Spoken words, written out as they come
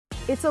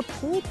It's a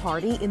pool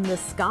party in the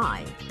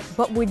sky.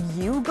 But would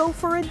you go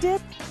for a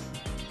dip?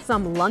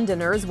 Some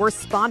Londoners were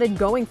spotted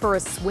going for a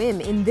swim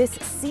in this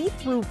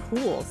see-through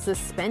pool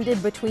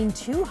suspended between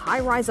two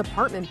high-rise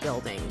apartment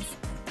buildings.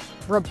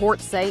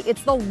 Reports say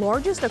it's the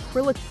largest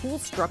acrylic pool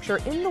structure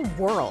in the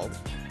world,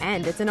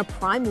 and it's in a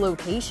prime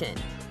location,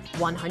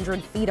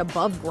 100 feet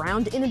above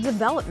ground in a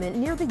development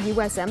near the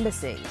U.S.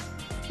 Embassy.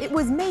 It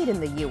was made in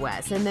the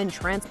U.S. and then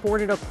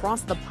transported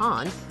across the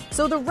pond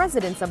so the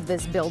residents of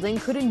this building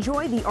could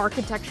enjoy the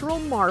architectural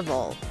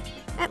marvel.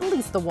 At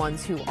least the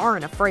ones who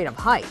aren't afraid of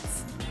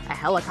heights. A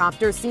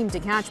helicopter seemed to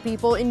catch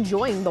people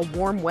enjoying the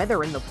warm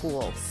weather in the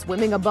pool,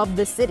 swimming above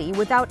the city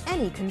without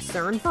any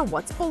concern for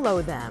what's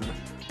below them.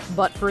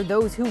 But for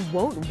those who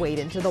won't wade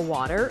into the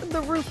water,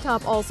 the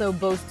rooftop also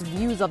boasts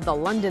views of the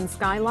London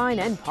skyline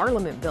and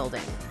Parliament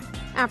building.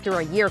 After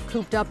a year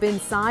cooped up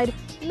inside,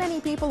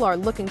 many people are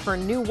looking for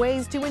new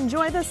ways to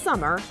enjoy the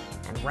summer,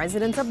 and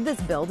residents of this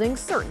building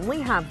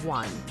certainly have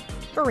one.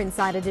 For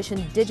Inside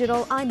Edition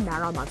Digital, I'm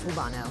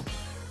Montalbano.